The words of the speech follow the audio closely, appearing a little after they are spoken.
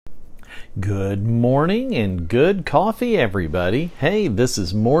Good morning and good coffee, everybody. Hey, this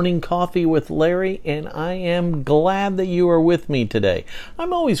is Morning Coffee with Larry, and I am glad that you are with me today.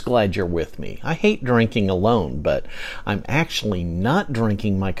 I'm always glad you're with me. I hate drinking alone, but I'm actually not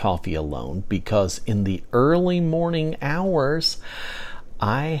drinking my coffee alone because in the early morning hours,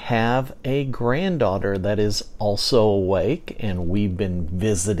 I have a granddaughter that is also awake, and we've been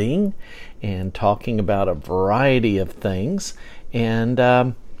visiting and talking about a variety of things.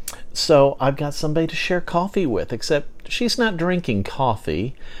 And so I've got somebody to share coffee with, except she's not drinking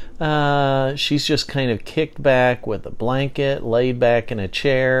coffee. She's just kind of kicked back with a blanket, laid back in a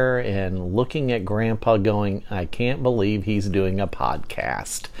chair, and looking at Grandpa going, I can't believe he's doing a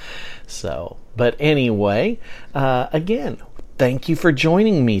podcast. But anyway, again, thank you for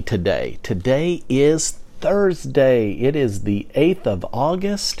joining me today. Today is Thursday. It is the 8th of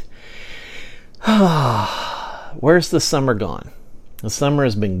August. Where's the summer gone? The summer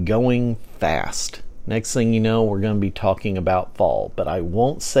has been going fast. Next thing you know, we're going to be talking about fall. But I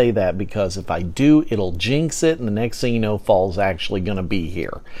won't say that because if I do, it'll jinx it. And the next thing you know, fall's actually going to be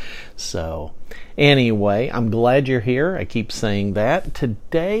here. So anyway, I'm glad you're here. I keep saying that.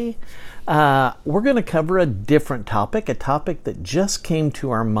 Today, we're going to cover a different topic. A topic that just came to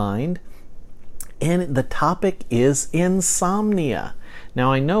our mind. And the topic is insomnia.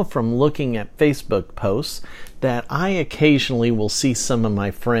 Now, I know from looking at Facebook posts that I occasionally will see some of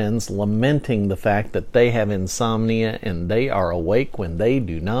my friends lamenting the fact that they have insomnia and they are awake when they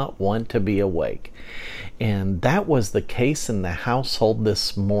do not want to be awake. And that was the case in the household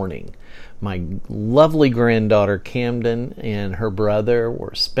this morning. My lovely granddaughter Camden and her brother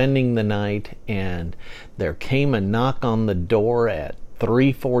were spending the night, and there came a knock on the door at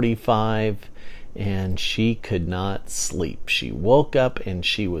 3:45. And she could not sleep. She woke up and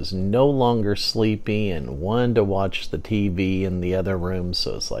she was no longer sleepy and wanted to watch the TV in the other room.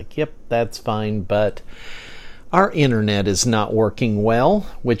 So it's like, yep, that's fine. But our internet is not working well,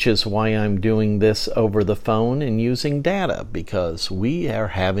 which is why I'm doing this over the phone and using data, because we are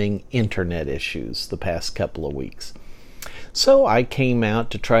having internet issues the past couple of weeks. So I came out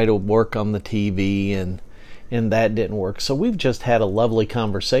to try to work on the TV and that didn't work. So we've just had a lovely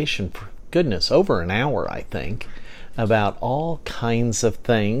conversation for goodness, over an hour, I think, about all kinds of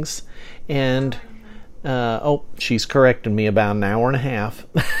things. And, she's correcting me, about an hour and a half.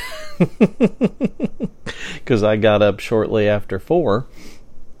 Because I got up shortly after 4.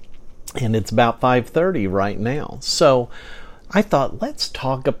 And it's about 5:30 right now. So I thought, let's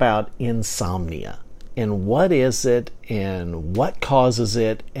talk about insomnia. And what is it, and what causes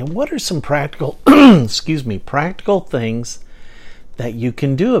it, and what are some practical, practical things that you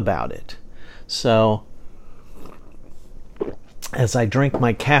can do about it. So, as I drink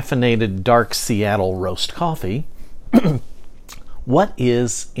my caffeinated dark Seattle roast coffee, what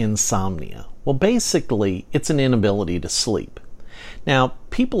is insomnia? Well, basically, it's an inability to sleep. Now,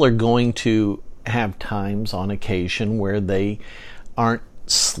 people are going to have times on occasion where they aren't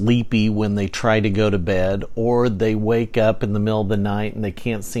sleepy when they try to go to bed, or they wake up in the middle of the night and they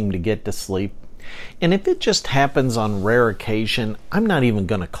can't seem to get to sleep. And if it just happens on rare occasion, I'm not even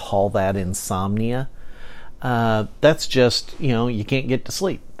going to call that insomnia. That's just, you can't get to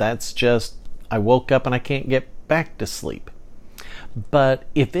sleep. That's just, I woke up and I can't get back to sleep. But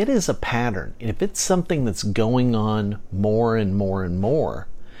if it is a pattern, if it's something that's going on more and more and more,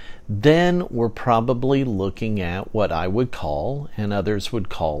 then we're probably looking at what I would call, and others would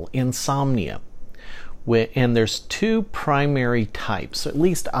call, insomnia. And there's two primary types. At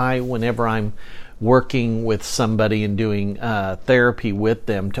least whenever I'm working with somebody and doing therapy with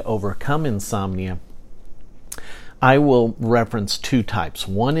them to overcome insomnia, I will reference two types.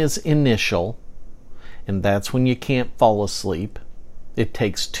 One is initial, and that's when you can't fall asleep. It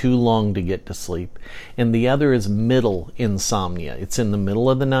takes too long to get to sleep. And the other is middle insomnia. It's in the middle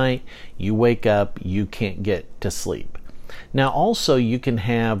of the night, you wake up, you can't get to sleep. Now also you can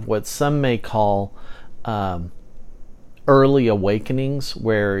have what some may call early awakenings,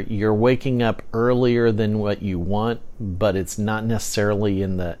 where you're waking up earlier than what you want, but it's not necessarily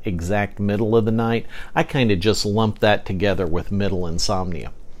in the exact middle of the night. I kind of just lump that together with middle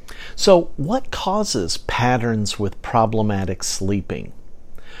insomnia. So what causes patterns with problematic sleeping?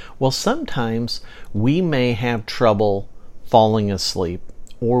 Well, sometimes we may have trouble falling asleep,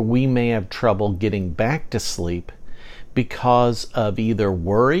 or we may have trouble getting back to sleep because of either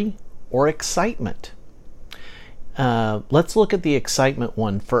worry or excitement. Let's look at the excitement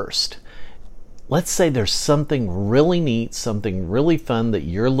one first. Let's say there's something really neat, something really fun that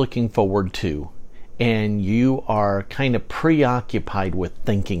you're looking forward to, and you are kind of preoccupied with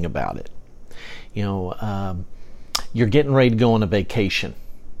thinking about it. You're getting ready to go on a vacation,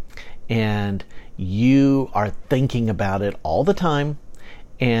 and you are thinking about it all the time,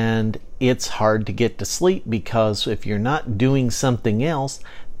 and it's hard to get to sleep because if you're not doing something else,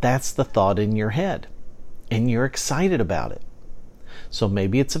 that's the thought in your head, and you're excited about it. So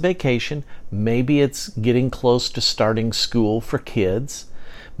maybe it's a vacation, maybe it's getting close to starting school for kids,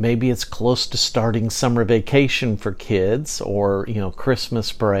 maybe it's close to starting summer vacation for kids, or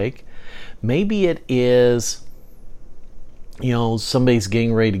Christmas break. Maybe it is somebody's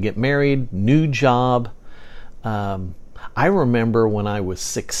getting ready to get married, new job. I remember when I was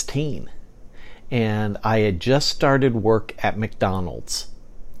 16 and I had just started work at McDonald's.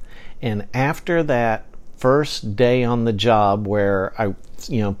 And after that first day on the job where I,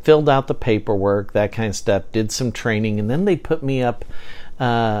 filled out the paperwork, that kind of stuff, did some training, and then they put me up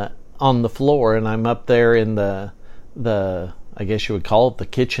on the floor, and I'm up there in the I guess you would call it the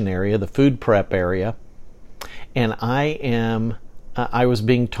kitchen area, the food prep area. And I was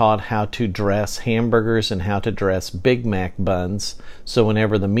being taught how to dress hamburgers and how to dress Big Mac buns. So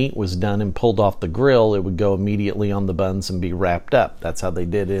whenever the meat was done and pulled off the grill, it would go immediately on the buns and be wrapped up. That's how they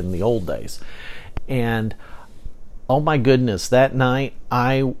did it in the old days. And oh my goodness, that night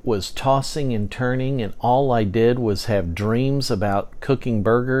I was tossing and turning, and all I did was have dreams about cooking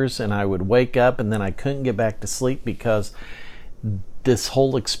burgers, and I would wake up and then I couldn't get back to sleep because this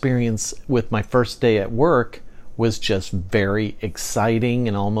whole experience with my first day at work was just very exciting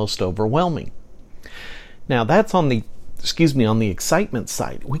and almost overwhelming. Now that's on the excitement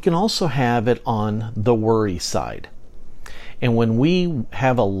side. We can also have it on the worry side. And when we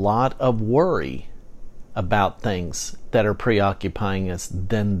have a lot of worry about things that are preoccupying us,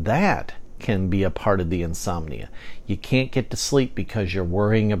 then that can be a part of the insomnia. You can't get to sleep because you're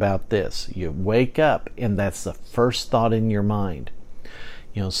worrying about this. You wake up and that's the first thought in your mind.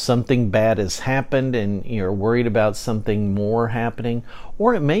 Something bad has happened and you're worried about something more happening,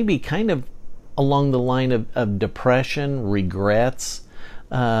 or it may be kind of along the line of depression, regrets.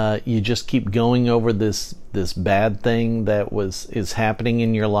 You just keep going over this bad thing that is happening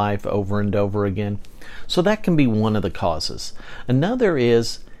in your life over and over again. So that can be one of the causes. Another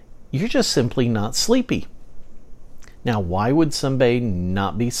is you're just simply not sleepy. Now, why would somebody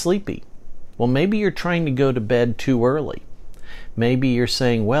not be sleepy? Well, maybe you're trying to go to bed too early. Maybe you're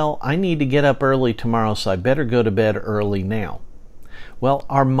saying, well, I need to get up early tomorrow, so I better go to bed early now. Well,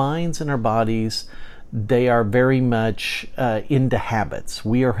 our minds and our bodies, they are very much into habits.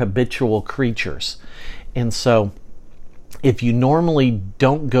 We are habitual creatures. And so if you normally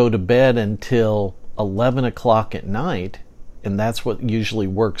don't go to bed until 11 o'clock at night, and that's what usually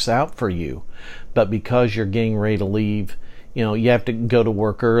works out for you, but because you're getting ready to leave, you have to go to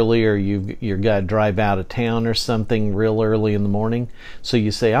work early, or you're got to drive out of town or something real early in the morning. So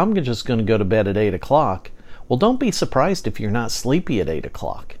you say, I'm just going to go to bed at 8 o'clock. Well, don't be surprised if you're not sleepy at 8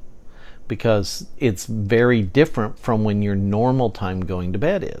 o'clock, because it's very different from when your normal time going to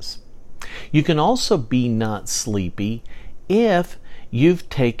bed is. You can also be not sleepy if you've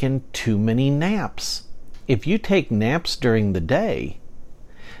taken too many naps. If you take naps during the day,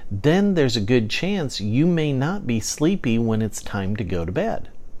 then there's a good chance you may not be sleepy when it's time to go to bed.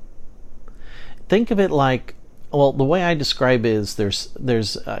 Think of it like, well, the way I describe it is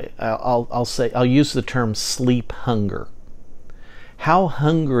I'll use the term sleep hunger. How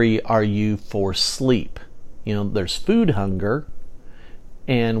hungry are you for sleep? There's food hunger,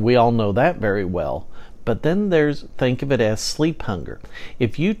 and we all know that very well. But then think of it as sleep hunger.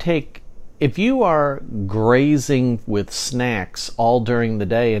 If you are grazing with snacks all during the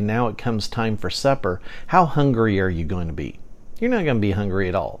day and now it comes time for supper, how hungry are you going to be? You're not going to be hungry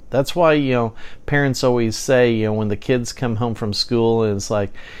at all. That's why, parents always say, when the kids come home from school and it's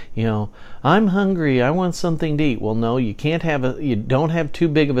like, I'm hungry, I want something to eat. Well, no, you don't have too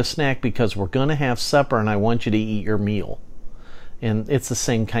big of a snack because we're going to have supper and I want you to eat your meal. And it's the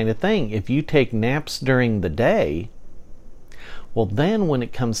same kind of thing. If you take naps during the day, well, then when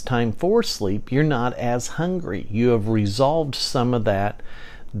it comes time for sleep, you're not as hungry. You have resolved some of that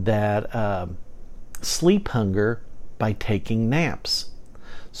sleep hunger by taking naps.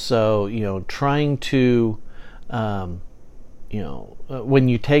 So, trying to, when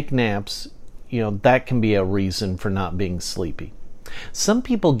you take naps, that can be a reason for not being sleepy. Some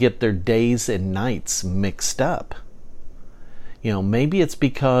people get their days and nights mixed up. Maybe it's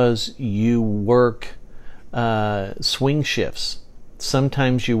because you work swing shifts.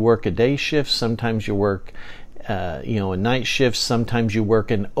 Sometimes you work a day shift, sometimes you work a night shift, sometimes you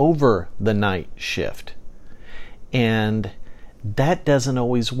work an over the night shift. And that doesn't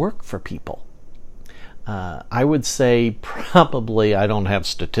always work for people. I would say probably, I don't have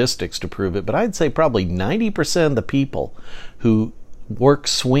statistics to prove it, but I'd say probably 90% of the people who work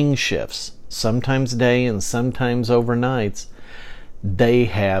swing shifts, sometimes day and sometimes overnights, they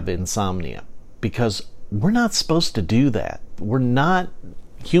have insomnia because we're not supposed to do that.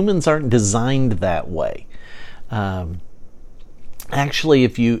 Humans aren't designed that way. Actually,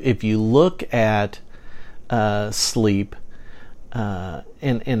 if you look at sleep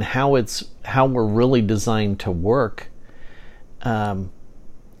and how we're really designed to work,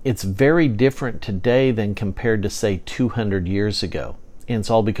 it's very different today than compared to, say, 200 years ago. And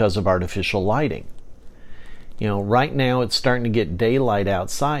it's all because of artificial lighting. Right now it's starting to get daylight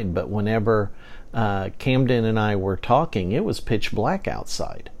outside, but whenever Camden and I were talking, it was pitch black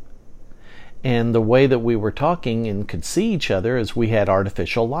outside. And the way that we were talking and could see each other is we had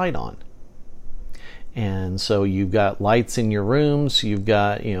artificial light on. And so you've got lights in your rooms, you've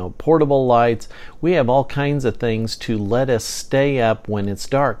got, portable lights. We have all kinds of things to let us stay up when it's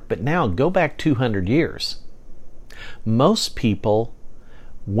dark. But now go back 200 years. Most people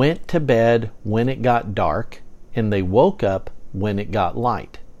went to bed when it got dark and they woke up when it got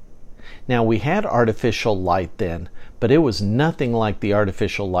light. Now, we had artificial light then, but it was nothing like the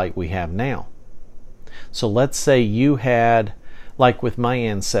artificial light we have now. So let's say you had, like with my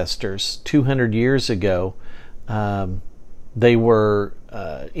ancestors, 200 years ago, they were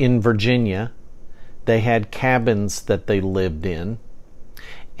in Virginia. They had cabins that they lived in.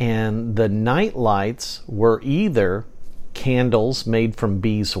 And the night lights were either candles made from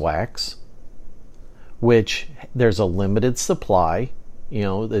beeswax, which there's a limited supply.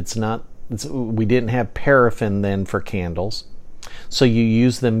 We didn't have paraffin then for candles, so you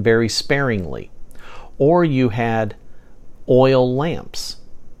use them very sparingly. Or you had oil lamps.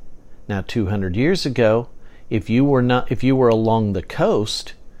 Now, 200 years ago, if you were along the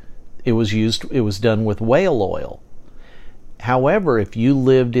coast, it was done with whale oil. However, if you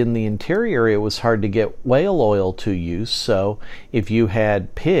lived in the interior, it was hard to get whale oil to you. So if you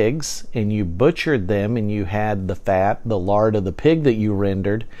had pigs and you butchered them and you had the fat, the lard of the pig that you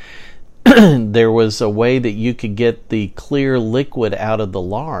rendered, there was a way that you could get the clear liquid out of the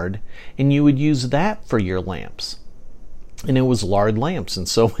lard, and you would use that for your lamps. And it was lard lamps. And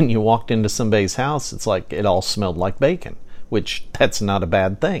so when you walked into somebody's house, it's like it all smelled like bacon, which that's not a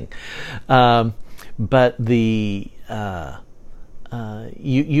bad thing. But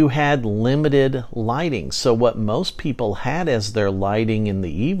you had limited lighting. So what most people had as their lighting in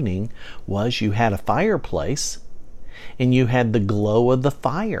the evening was you had a fireplace and you had the glow of the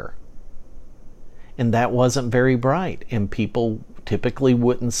fire. And that wasn't very bright. And people typically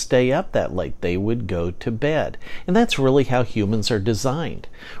wouldn't stay up that late. They would go to bed. And that's really how humans are designed.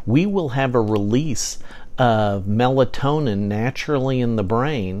 We will have a release of melatonin naturally in the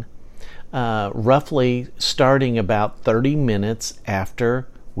brain roughly starting about 30 minutes after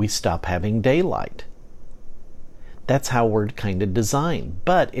we stop having daylight. That's how we're kind of designed.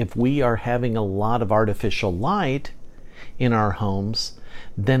 But if we are having a lot of artificial light in our homes,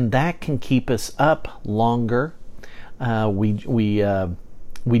 then that can keep us up longer. We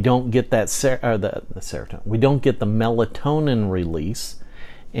don't get that the serotonin. We don't get the melatonin release,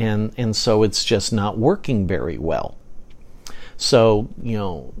 and so it's just not working very well. So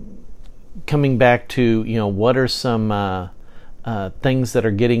coming back to what are some things that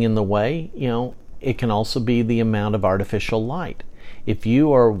are getting in the way, it can also be the amount of artificial light. If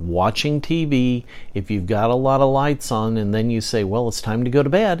you are watching TV, if you've got a lot of lights on, and then you say, well, it's time to go to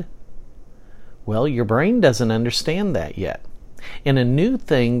bed, well, your brain doesn't understand that yet. And a new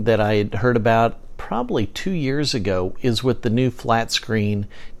thing that I had heard about probably 2 years ago is with the new flat screen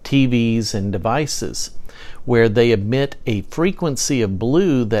TVs and devices, where they emit a frequency of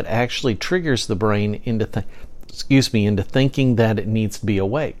blue that actually triggers the brain into thinking that it needs to be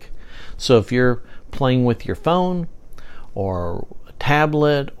awake. So if you're playing with your phone or a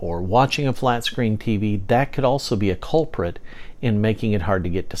tablet or watching a flat screen TV, that could also be a culprit in making it hard to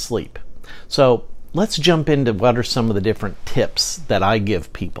get to sleep. So let's jump into what are some of the different tips that I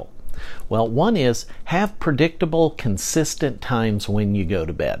give people. Well, one is have predictable, consistent times when you go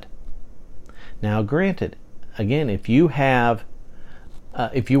to bed. Now, granted, again, if you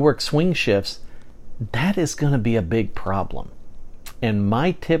work swing shifts, that is going to be a big problem. And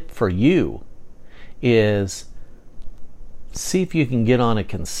my tip for you is see if you can get on a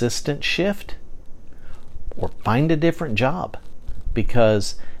consistent shift or find a different job,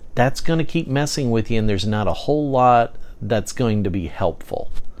 because that's going to keep messing with you and there's not a whole lot that's going to be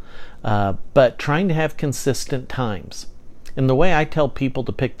helpful. But trying to have consistent times. And the way I tell people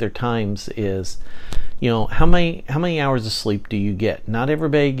to pick their times is, how many hours of sleep do you get? Not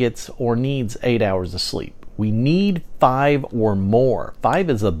everybody gets or needs 8 hours of sleep. We need 5 or more. 5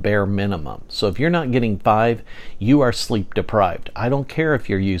 is a bare minimum. So if you're not getting 5, you are sleep deprived. I don't care if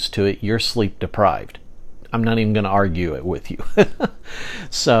you're used to it, you're sleep deprived. I'm not even going to argue it with you.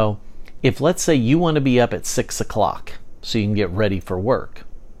 So if, let's say, you want to be up at 6 o'clock so you can get ready for work,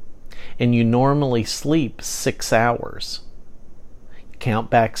 and you normally sleep 6 hours, count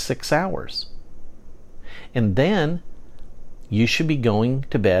back 6 hours. And then you should be going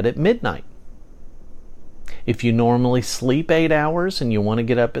to bed at midnight. If you normally sleep 8 hours and you want to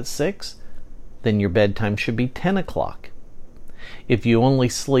get up at 6, then your bedtime should be 10 o'clock. If you only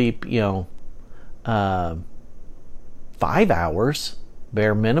sleep, 5 hours,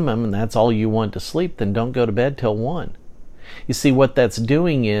 bare minimum, and that's all you want to sleep, then don't go to bed till 1. You see, what that's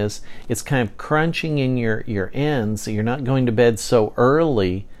doing is it's kind of crunching in your ends. So you're not going to bed so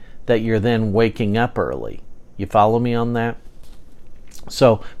early that you're then waking up early. You follow me on that?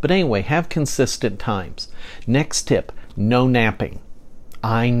 So, but anyway, have consistent times. Next tip, no napping.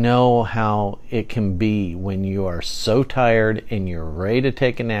 I know how it can be when you are so tired and you're ready to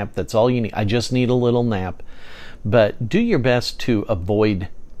take a nap. That's all you need. I just need a little nap. But do your best to avoid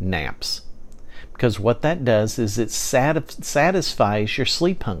naps, because what that does is it satisfies your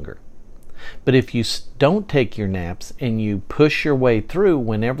sleep hunger. But if you don't take your naps and you push your way through,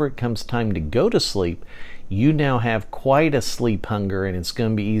 whenever it comes time to go to sleep, you now have quite a sleep hunger, and it's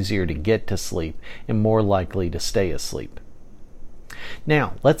going to be easier to get to sleep and more likely to stay asleep.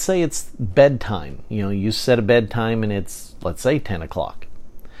 Now, let's say it's bedtime. You set a bedtime and it's, let's say, 10 o'clock.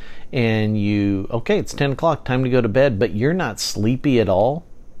 And it's 10 o'clock, time to go to bed, but you're not sleepy at all.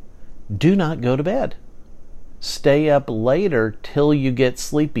 Do not go to bed. Stay up later till you get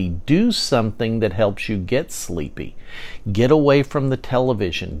sleepy. Do something that helps you get sleepy. Get away from the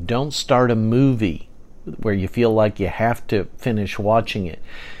television. Don't start a movie where you feel like you have to finish watching it.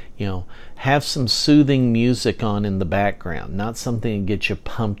 Have some soothing music on in the background, not something that gets you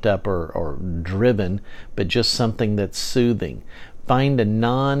pumped up or driven, but just something that's soothing. Find a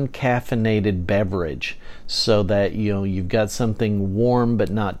non-caffeinated beverage so that you've got something warm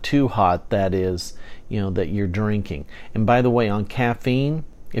but not too hot, that is, that you're drinking. And by the way, on caffeine,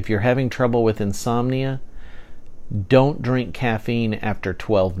 if you're having trouble with insomnia, don't drink caffeine after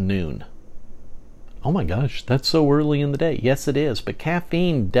 12 noon. Oh my gosh, that's so early in the day. Yes, it is, but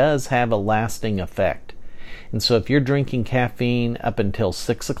caffeine does have a lasting effect. And so if you're drinking caffeine up until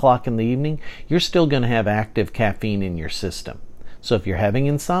 6 o'clock in the evening, you're still going to have active caffeine in your system. So if you're having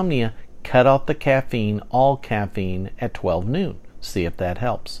insomnia, cut off the caffeine, all caffeine, at 12 noon. See if that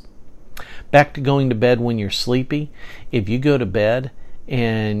helps. Back to going to bed when you're sleepy. If you go to bed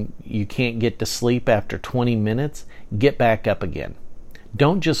and you can't get to sleep after 20 minutes, get back up again.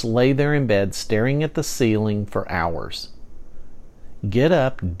 Don't just lay there in bed staring at the ceiling for hours. Get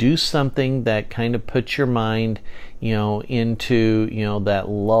up, do something that kind of puts your mind, into, that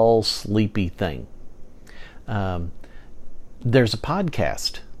lull sleepy thing. There's a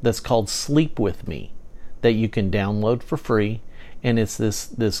podcast that's called Sleep With Me that you can download for free, and it's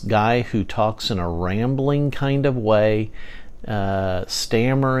this guy who talks in a rambling kind of way,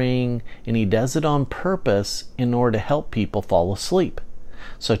 stammering, and he does it on purpose in order to help people fall asleep.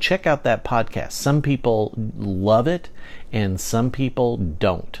 So check out that podcast. Some people love it and some people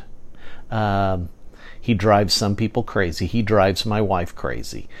don't. He drives some people crazy. He drives my wife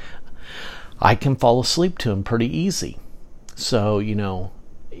crazy. I can fall asleep to him pretty easy. So,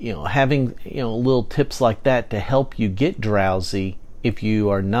 having, little tips like that to help you get drowsy if you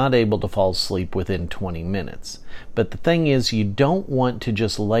are not able to fall asleep within 20 minutes. But the thing is, you don't want to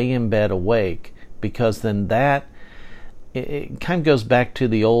just lay in bed awake, because then it kind of goes back to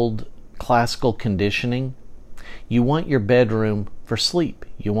the old classical conditioning. You want your bedroom for sleep.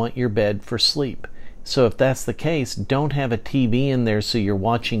 You want your bed for sleep. So if that's the case, don't have a TV in there so you're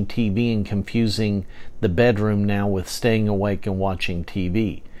watching TV and confusing the bedroom now with staying awake and watching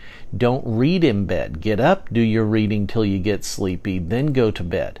TV. Don't read in bed. Get up, do your reading till you get sleepy, then go to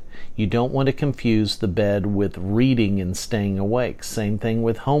bed. You don't want to confuse the bed with reading and staying awake. Same thing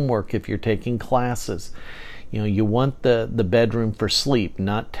with homework if you're taking classes. You want the bedroom for sleep,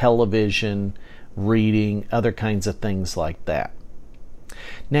 not television, reading, other kinds of things like that.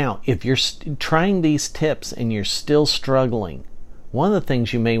 Now, if you're trying these tips and you're still struggling, one of the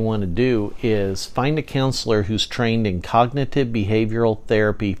things you may want to do is find a counselor who's trained in cognitive behavioral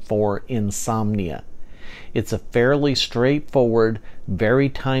therapy for insomnia. It's a fairly straightforward, very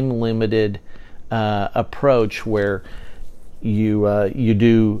time-limited approach where you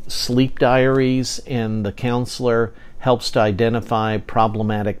do sleep diaries, and the counselor helps to identify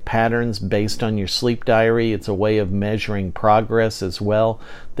problematic patterns based on your sleep diary. It's a way of measuring progress as well.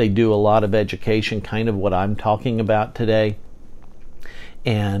 They do a lot of education, kind of what I'm talking about today.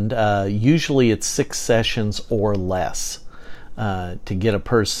 And usually it's 6 sessions or less to get a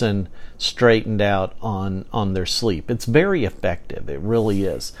person straightened out on their sleep. It's very effective. It really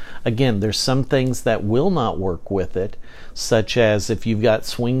is. Again, there's some things that will not work with it, such as if you've got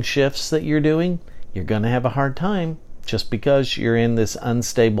swing shifts that you're doing, you're going to have a hard time just because you're in this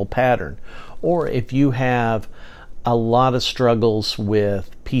unstable pattern. Or if you have a lot of struggles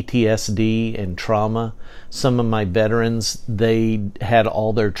with PTSD and trauma. Some of my veterans, they had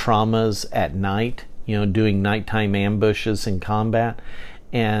all their traumas at night, doing nighttime ambushes in combat.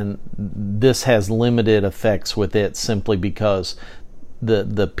 And this has limited effects with it simply because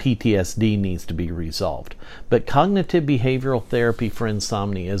the PTSD needs to be resolved. But cognitive behavioral therapy for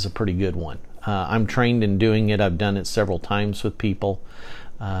insomnia is a pretty good one. I'm trained in doing it. I've done it several times with people.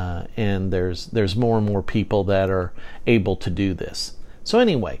 And there's more and more people that are able to do this. So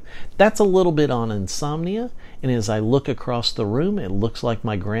anyway, that's a little bit on insomnia. And as I look across the room, it looks like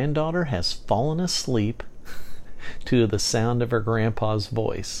my granddaughter has fallen asleep to the sound of her grandpa's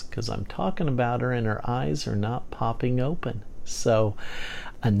voice, because I'm talking about her and her eyes are not popping open. So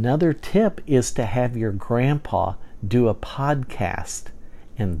another tip is to have your grandpa do a podcast,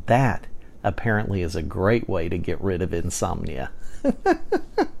 and that apparently is a great way to get rid of insomnia.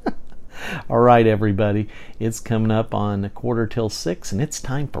 All right, everybody, it's coming up on 6:15, and it's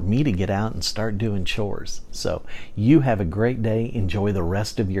time for me to get out and start doing chores. So you have a great day. Enjoy the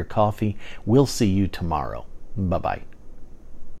rest of your coffee. We'll see you tomorrow. Bye-bye.